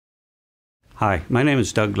Hi, my name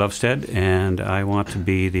is Doug Lauvstad, and I want to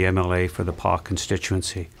be the MLA for the Paw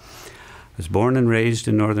constituency. I was born and raised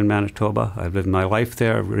in northern Manitoba. I've lived my life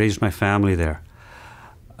there. I've raised my family there.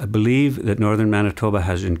 I believe that northern Manitoba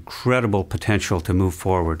has incredible potential to move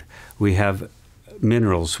forward. We have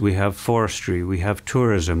minerals, we have forestry, we have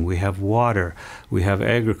tourism, we have water, we have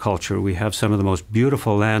agriculture, we have some of the most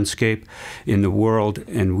beautiful landscape in the world,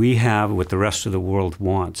 and we have what the rest of the world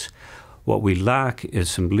wants. What we lack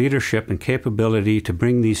is some leadership and capability to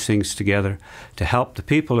bring these things together, to help the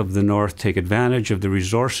people of the North take advantage of the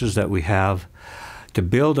resources that we have, to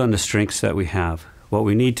build on the strengths that we have. What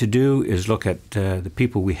we need to do is look at the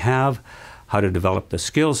people we have, how to develop the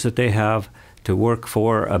skills that they have, to work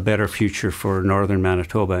for a better future for northern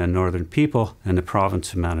Manitoba and northern people and the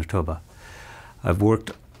province of Manitoba. I've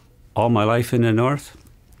worked all my life in the North.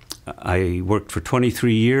 I worked for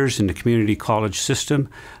 23 years in the community college system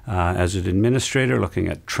as an administrator, looking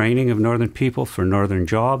at training of northern people for northern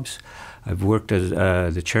jobs. I've worked as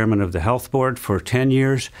the chairman of the health board for 10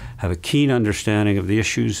 years, have a keen understanding of the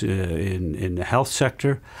issues in the health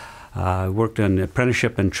sector. I worked on the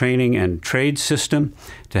apprenticeship and training and trade system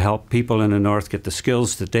to help people in the North get the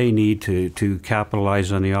skills that they need to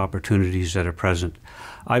capitalize on the opportunities that are present.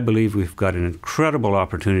 I believe we've got an incredible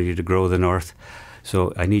opportunity to grow the North.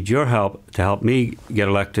 So I need your help to help me get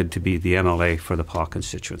elected to be the MLA for the Paw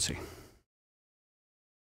constituency.